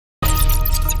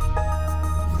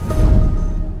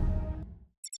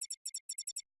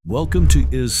Welcome to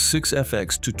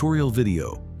IS6FX tutorial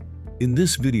video. In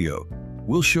this video,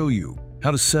 we'll show you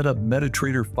how to set up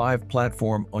MetaTrader 5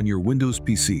 platform on your Windows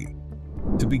PC.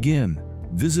 To begin,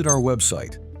 visit our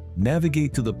website,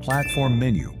 navigate to the platform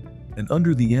menu, and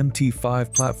under the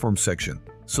MT5 platform section,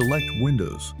 select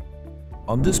Windows.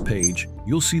 On this page,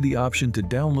 you'll see the option to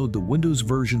download the Windows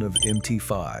version of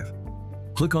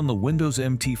MT5. Click on the Windows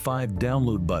MT5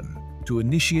 download button to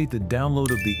initiate the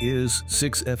download of the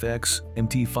IS6FX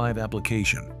MT5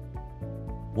 application.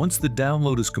 Once the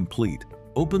download is complete,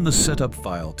 open the setup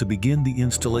file to begin the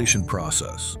installation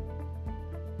process.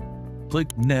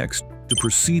 Click Next to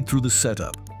proceed through the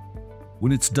setup.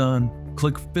 When it's done,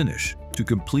 click Finish to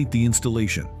complete the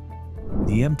installation.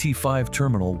 The MT5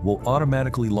 terminal will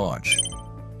automatically launch.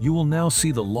 You will now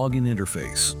see the login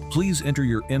interface. Please enter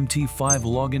your MT5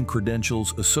 login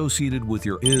credentials associated with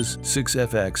your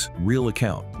IS6FX real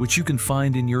account, which you can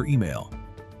find in your email.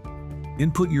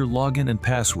 Input your login and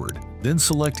password, then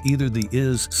select either the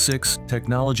IS6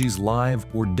 Technologies Live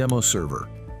or Demo server,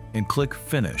 and click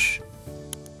Finish.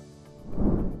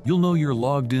 You'll know you're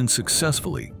logged in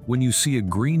successfully when you see a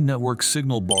green network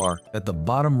signal bar at the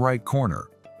bottom right corner,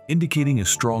 indicating a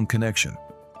strong connection.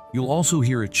 You'll also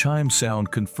hear a chime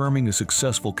sound confirming a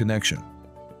successful connection.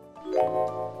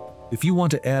 If you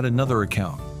want to add another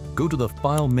account, go to the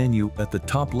File menu at the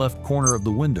top left corner of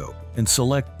the window and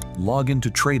select Login to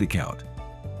Trade Account.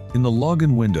 In the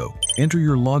Login window, enter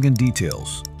your login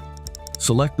details.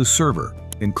 Select the server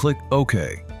and click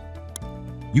OK.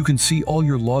 You can see all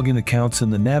your login accounts in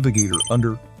the navigator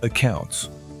under Accounts.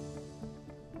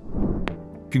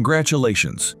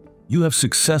 Congratulations! You have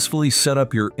successfully set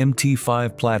up your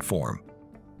MT5 platform.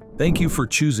 Thank you for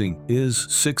choosing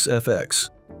IS6FX.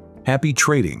 Happy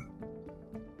trading!